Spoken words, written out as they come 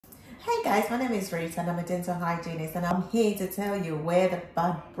Hey guys, my name is Rita and I'm a dental hygienist and I'm here to tell you where the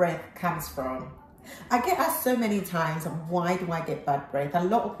bad breath comes from. I get asked so many times, why do I get bad breath? A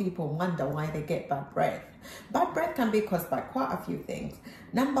lot of people wonder why they get bad breath. Bad breath can be caused by quite a few things.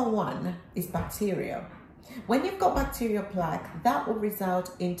 Number one is bacteria. When you've got bacterial plaque, that will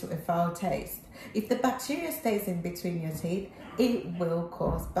result into a foul taste. If the bacteria stays in between your teeth, it will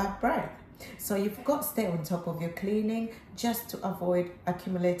cause bad breath. So you've got to stay on top of your cleaning just to avoid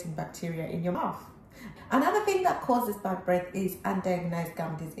accumulating bacteria in your mouth. Another thing that causes bad breath is undiagnosed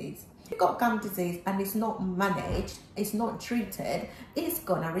gum disease. If you've got gum disease and it's not managed, it's not treated, it's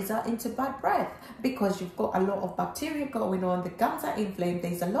gonna result into bad breath because you've got a lot of bacteria going on, the gums are inflamed,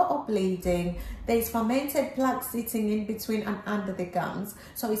 there's a lot of bleeding, there's fermented plaque sitting in between and under the gums.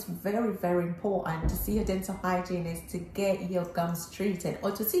 So it's very, very important to see a dental hygienist to get your gums treated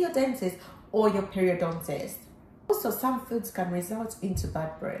or to see your dentist or your periodontist. Also, some foods can result into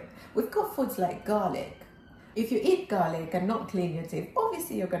bad breath. We've got foods like garlic. If you eat garlic and not clean your teeth,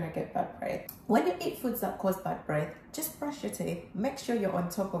 obviously you're going to get bad breath. When you eat foods that cause bad breath, just brush your teeth. Make sure you're on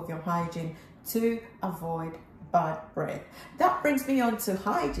top of your hygiene to avoid bad breath. That brings me on to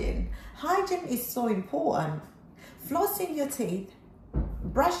hygiene. Hygiene is so important. Flossing your teeth,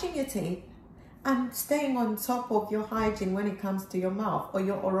 brushing your teeth, and staying on top of your hygiene when it comes to your mouth or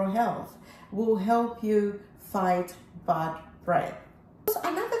your oral health will help you fight bad breath. So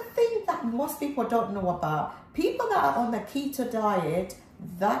another thing that most people don't know about, people that are on the keto diet,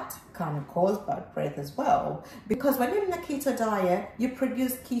 that can cause bad breath as well. Because when you're in the keto diet, you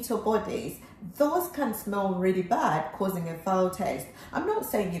produce keto bodies. Those can smell really bad, causing a foul taste. I'm not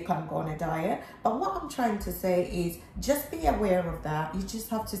saying you can't go on a diet, but what I'm trying to say is just be aware of that. You just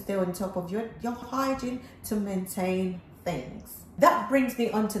have to stay on top of your hygiene to maintain things. That brings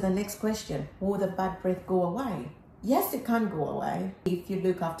me on to the next question. Will the bad breath go away? Yes, it can go away if you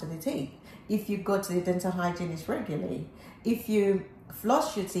look after the teeth, if you go to the dental hygienist regularly, if you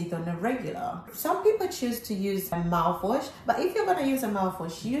floss your teeth on a regular. Some people choose to use a mouthwash, but if you're going to use a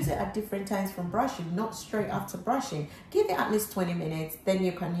mouthwash, use it at different times from brushing, not straight after brushing. Give it at least 20 minutes, then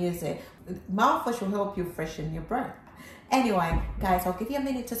you can use it. Mouthwash will help you freshen your breath. Anyway, guys, I'll give you a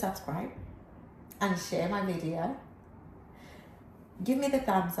minute to subscribe and share my video. Give me the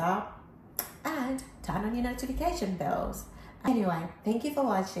thumbs up and turn on your notification bells. Anyway, thank you for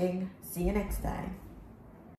watching. See you next time.